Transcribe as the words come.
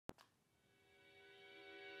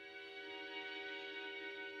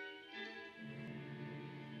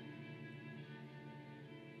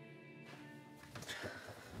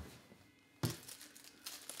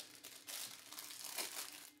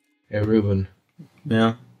Hey, Ruben,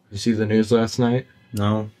 Yeah, you see the news last night?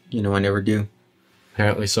 no, I never do.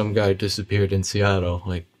 Apparently some guy disappeared in Seattle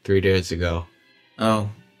like 3 days ago.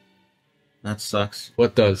 Oh, that sucks.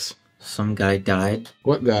 What does? Some guy died.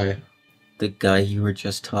 What guy? The guy you were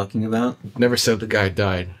just talking about? Never said the guy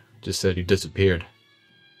died, just said he disappeared.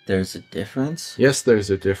 There's a difference? Yes, there's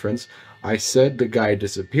a difference. I said the guy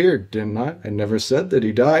disappeared, didn't I? I never said that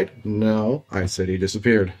he died. No, I said he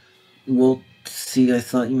disappeared. Well, see, I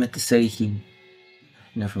thought you meant to say he...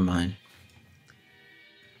 Never mind.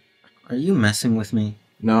 Are you messing with me?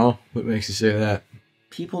 No, what makes you say that?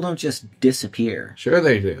 People don't just disappear. Sure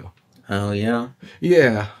they do. Oh, yeah?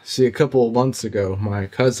 Yeah, see, a couple of months ago, my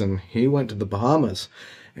cousin, he went to the Bahamas,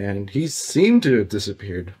 and he seemed to have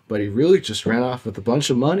disappeared, but he really just ran off with a bunch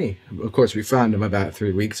of money. Of course, we found him about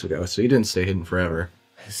 3 weeks ago, so he didn't stay hidden forever.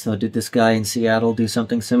 So did this guy in Seattle do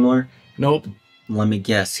something similar? Nope. Let me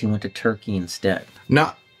guess, he went to Turkey instead.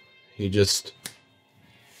 Nah. He just...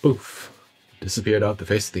 poof. Disappeared off the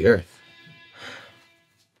face of the earth.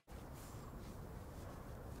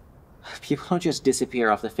 People don't just disappear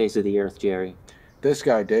off the face of the earth, Jerry. This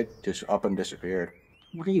guy did, just up and disappeared.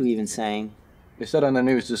 What are you even saying? They said on the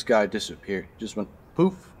news this guy disappeared. Just went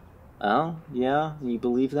poof. Oh, yeah? You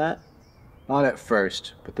believe that? Not at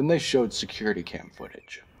first, but then they showed security cam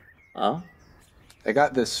footage. Oh? They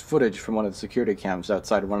got this footage from one of the security cams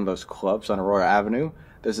outside of one of those clubs on Aurora Avenue.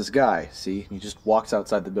 There's this guy, see? He just walks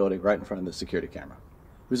outside the building right in front of the security camera.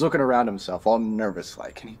 He was looking around himself, all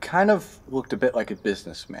nervous-like, and he kind of looked a bit like a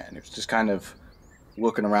businessman. He was just kind of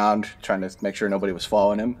looking around, trying to make sure nobody was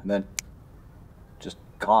following him, and then just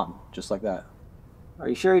gone, just like that. Are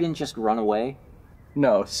you sure he didn't just run away?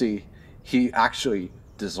 No, see, he actually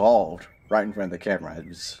dissolved right in front of the camera.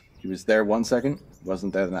 He was there 1 second,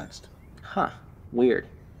 wasn't there the next. Huh. Weird.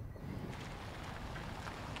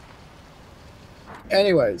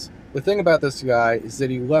 Anyways, the thing about this guy is that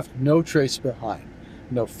he left no trace behind.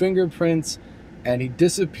 No fingerprints, and he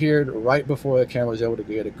disappeared right before the camera was able to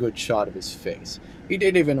get a good shot of his face. He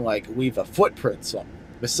didn't even, leave a footprint somewhere.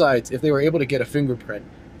 Besides, if they were able to get a fingerprint,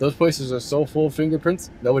 those places are so full of fingerprints,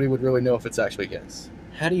 nobody would really know if it's actually his.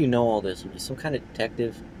 How do you know all this? Are you some kind of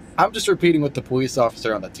detective? I'm just repeating what the police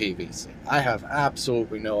officer on the TV said. I have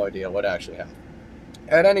absolutely no idea what actually happened.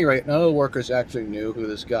 At any rate, none of the workers actually knew who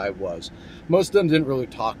this guy was. Most of them didn't really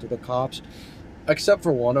talk to the cops, except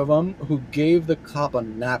for one of them, who gave the cop a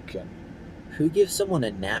napkin. Who gives someone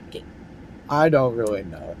a napkin? I don't really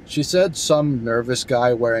know. She said some nervous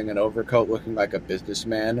guy wearing an overcoat looking like a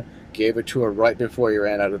businessman gave it to her right before he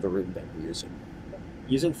ran out of the room they were using.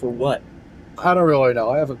 Using for what? I don't really know.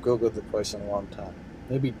 I haven't Googled the place in a long time.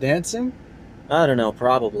 Maybe dancing? I don't know,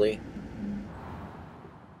 probably.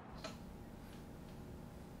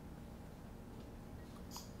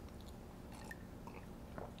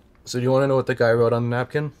 So do you want to know what the guy wrote on the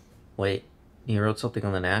napkin? Wait, he wrote something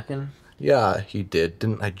on the napkin? Yeah, he did.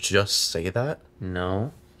 Didn't I just say that?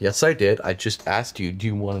 No. Yes, I did. I just asked you, do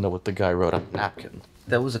you want to know what the guy wrote on the napkin?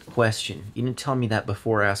 That was a question. You didn't tell me that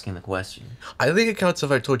before asking the question. I think it counts if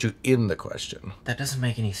I told you in the question. That doesn't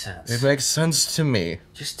make any sense. It makes sense to me.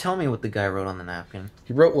 Just tell me what the guy wrote on the napkin.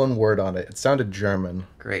 He wrote one word on it. It sounded German.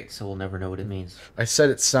 Great, so we'll never know what it means. I said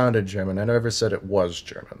it sounded German. I never said it was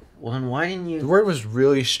German. Well, then why didn't The you... word was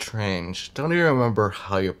really strange. Don't even remember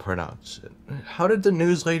how you pronounce it. How did the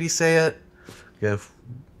news lady say it? Gehüben,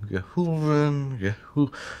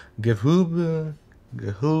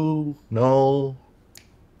 no.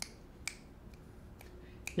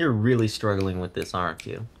 You're really struggling with this, aren't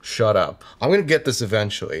you? Shut up. I'm gonna get this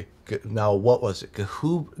eventually. Now, what was it?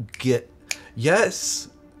 Yes.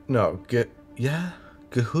 No, yeah.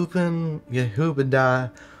 Gehüebendacht.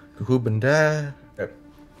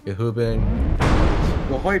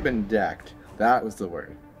 Gehüebendacht. That was the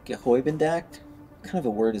word. Gehüebendacht? What kind of a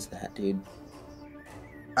word is that, dude?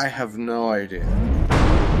 I have no idea.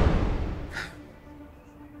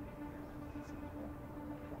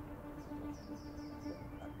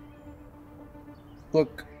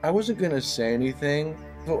 Look, I wasn't gonna say anything,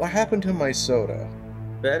 but what happened to my soda?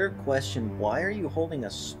 Better question, why are you holding a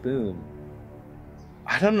spoon?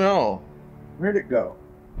 I don't know. Where'd it go?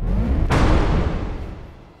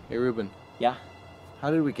 Hey, Ruben. Yeah?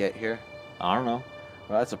 How did we get here? I don't know.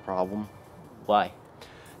 Well, that's a problem. Why?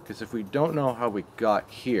 Because if we don't know how we got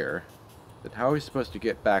here, then how are we supposed to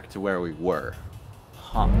get back to where we were?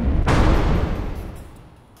 Huh.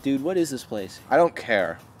 Dude, what is this place? I don't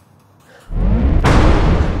care.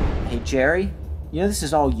 Hey, Jerry? You know this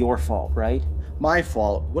is all your fault, right? My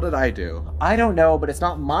fault? What did I do? I don't know, but it's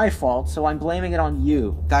not my fault, so I'm blaming it on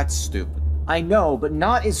you. That's stupid. I know, but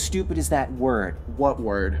not as stupid as that word. What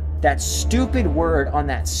word? That stupid word on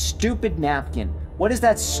that stupid napkin. What does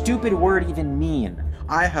that stupid word even mean?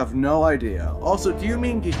 I have no idea. Also, do you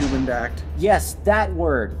mean Gehüebendacht? Yes, that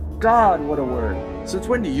word. God, what a word. Since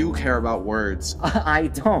when do you care about words?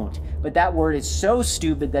 I don't, but that word is so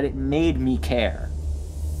stupid that it made me care.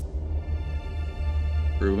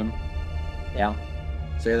 Ruben? Yeah?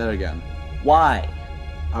 Say that again. Why?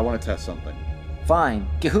 I want to test something. Fine.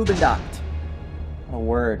 Gehüebendacht. What a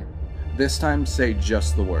word. This time, say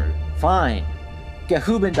just the word. Fine.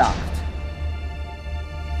 Gehüebendacht.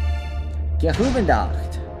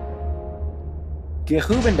 Gehüebendacht.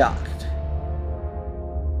 Gehüebendacht.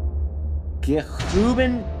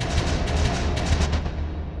 Gehüben...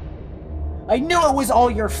 I knew it was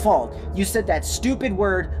all your fault. You said that stupid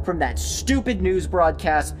word from that stupid news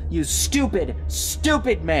broadcast. You stupid,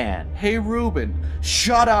 stupid man. Hey, Ruben,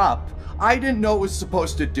 shut up. I didn't know it was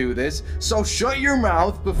supposed to do this, so shut your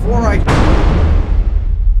mouth before I...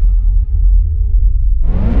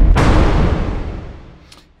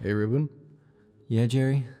 Hey, Ruben? Yeah,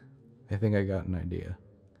 Jerry? I think I got an idea.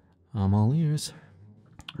 I'm all ears.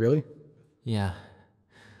 Really? Yeah.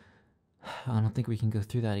 I don't think we can go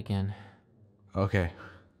through that again. Okay.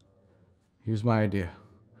 Here's my idea.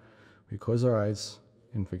 We close our eyes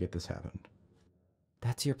and forget this happened.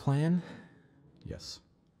 That's your plan? Yes.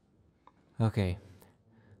 Okay.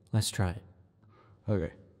 Let's try it.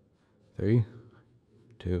 Okay. 3,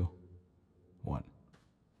 2, 1.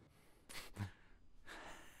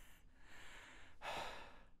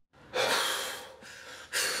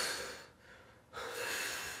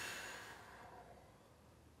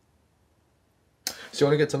 So you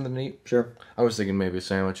want to get something to eat? Sure. I was thinking maybe a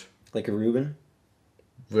sandwich. Like a Reuben?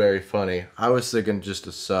 Very funny. I was thinking just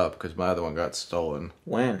a sub because my other one got stolen.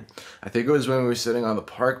 When? I think it was when we were sitting on the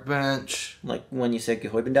park bench. Like when you said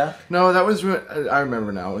Gehüebendacht? No, that was when... I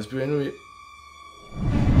remember now. It was when we...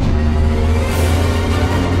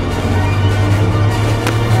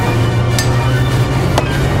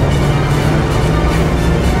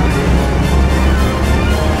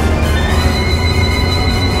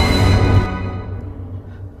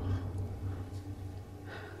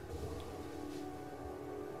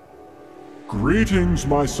 Greetings,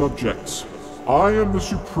 my subjects. I am the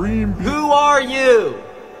supreme being. Who are you?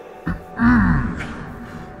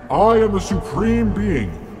 I am the supreme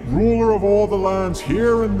being, ruler of all the lands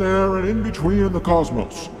here and there and in between in the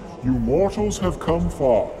cosmos. You mortals have come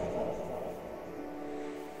far.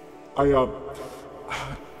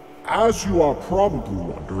 As you are probably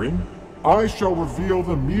wondering, I shall reveal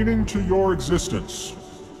the meaning to your existence.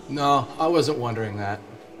 No, I wasn't wondering that.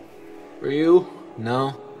 Were you?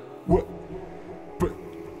 No. What?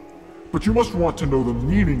 But you must want to know the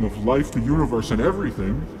meaning of life, the universe, and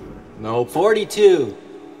everything. Nope. 42.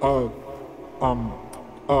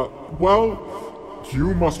 Well,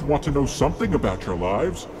 you must want to know something about your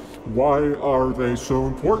lives. Why are they so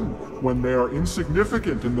important when they are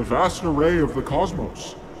insignificant in the vast array of the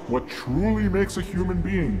cosmos? What truly makes a human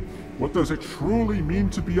being? What does it truly mean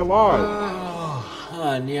to be alive?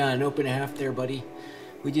 Yeah, an open half there, buddy.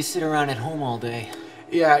 We just sit around at home all day.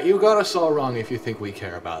 Yeah, you got us all wrong if you think we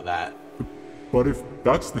care about that. But if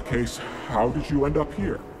that's the case, how did you end up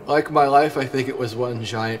here? Like my life, I think it was one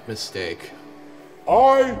giant mistake.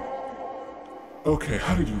 Okay,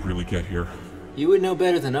 how did you really get here? You would know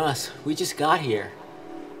better than us. We just got here.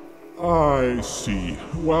 I see.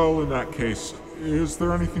 Well, in that case, is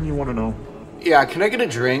there anything you want to know? Yeah, can I get a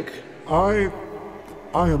drink? I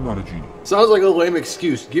am not a genie. Sounds like a lame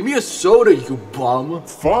excuse. Give me a soda, you bum.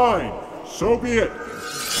 Fine, so be it.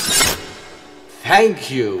 Thank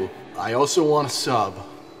you. I also want a sub.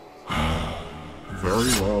 Very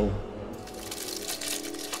well.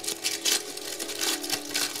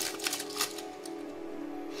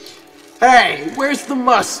 Hey, where's the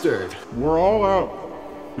mustard? We're all out.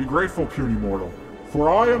 Be grateful, puny mortal, for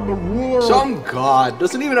I am the ruler Some god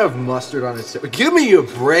doesn't even have mustard on his... Give me a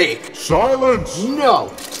break. Silence!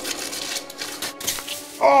 No.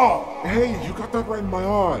 Oh, hey, you got that right in my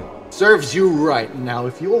eye. Serves you right. Now,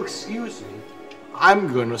 if you'll excuse me,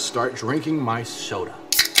 I'm gonna start drinking my soda.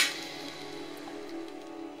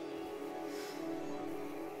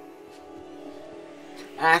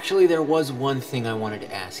 Actually, there was one thing I wanted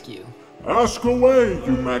to ask you. Ask away,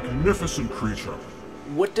 you magnificent creature.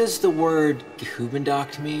 What does the word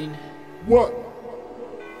Gehüebendacht mean? What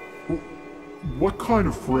kind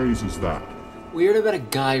of phrase is that? We heard about a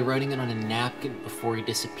guy writing it on a napkin before he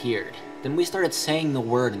disappeared. Then we started saying the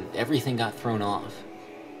word and everything got thrown off.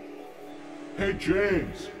 Hey,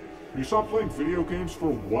 James, can you stop playing video games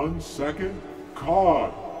for 1 second?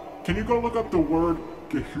 God, can you go look up the word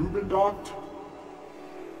Gehüebendacht?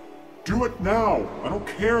 Do it now! I don't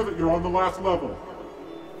care that you're on the last level!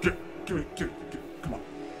 Give me,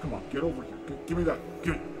 come on, get over here. Give me that,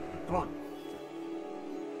 come on.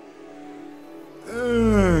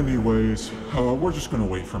 Anyways, we're just gonna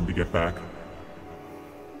wait for him to get back.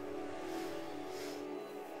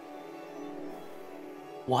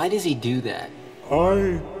 Why does he do that?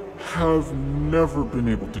 I have never been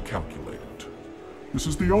able to calculate it. This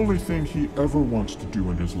is the only thing he ever wants to do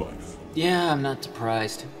in his life. Yeah, I'm not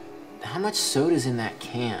surprised. How much soda's in that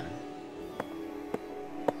can?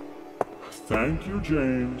 Thank you,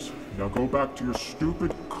 James. Now go back to your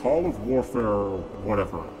stupid Call of Warfare or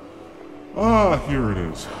whatever. Ah, here it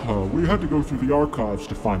is. We had to go through the archives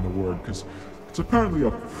to find the word, because it's apparently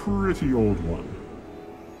a pretty old one.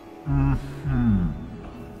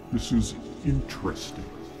 This is interesting.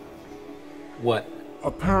 What?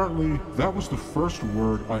 Apparently, that was the first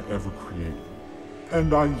word I ever created.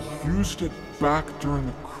 And I used it back during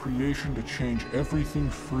the creation to change everything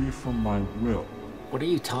free from my will. What are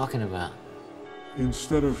you talking about?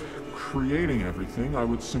 Instead of creating everything, I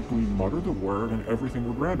would simply mutter the word and everything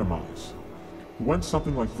would randomize. It went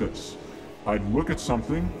something like this. I'd look at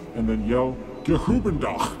something and then yell,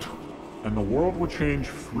 Gehüebendacht! And the world would change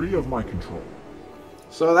free of my control.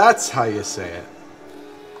 So that's how you say it.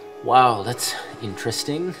 Wow, that's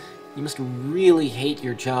interesting. You must really hate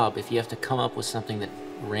your job if you have to come up with something that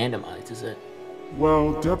randomizes it.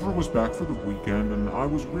 Well, Deborah was back for the weekend, and I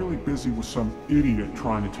was really busy with some idiot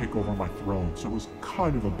trying to take over my throne, so it was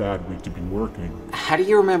kind of a bad week to be working. How do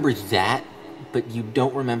you remember that, but you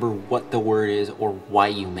don't remember what the word is or why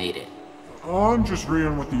you made it? I'm just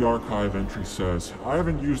reading what the archive entry says. I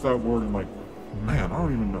haven't used that word in man, I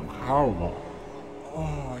don't even know how long.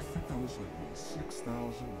 Oh, I think that was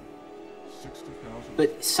 6,000, 60,000.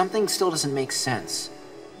 But something still doesn't make sense.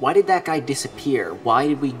 Why did that guy disappear? Why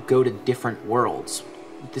did we go to different worlds?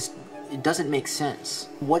 It doesn't make sense.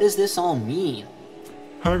 What does this all mean?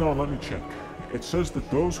 Hang on, let me check. It says that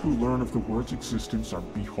those who learn of the word's existence are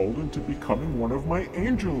beholden to becoming one of my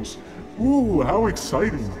angels. Ooh, how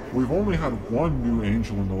exciting! We've only had one new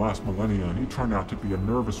angel in the last millennia, and he turned out to be a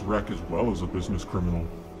nervous wreck as well as a business criminal.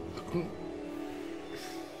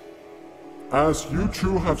 As you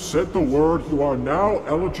two have said the word, you are now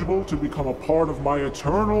eligible to become a part of my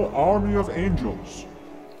eternal army of angels.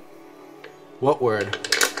 What word?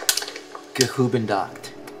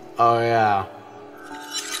 Gehüebendacht. Oh, yeah.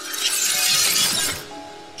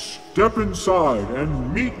 Step inside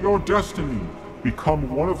and meet your destiny.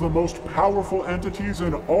 Become one of the most powerful entities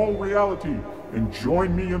in all reality, and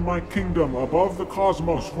join me in my kingdom above the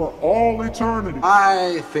cosmos for all eternity.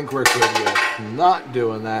 I think we're good with not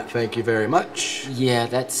doing that, thank you very much. Yeah,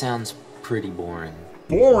 that sounds pretty boring.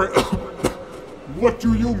 Boring? What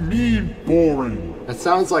do you mean, boring? That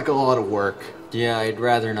sounds like a lot of work. Yeah, I'd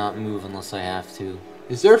rather not move unless I have to.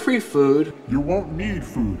 Is there free food? You won't need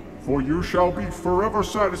food, for you shall be forever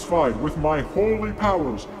satisfied with my holy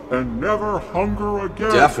powers, and never hunger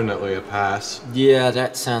again. Definitely a pass. Yeah,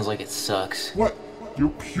 that sounds like it sucks. What? You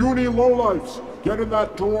puny lowlifes! Get in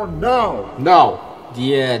that door now! No.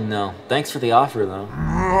 Yeah, no. Thanks for the offer, though.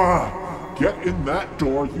 Get in that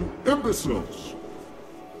door, you imbeciles!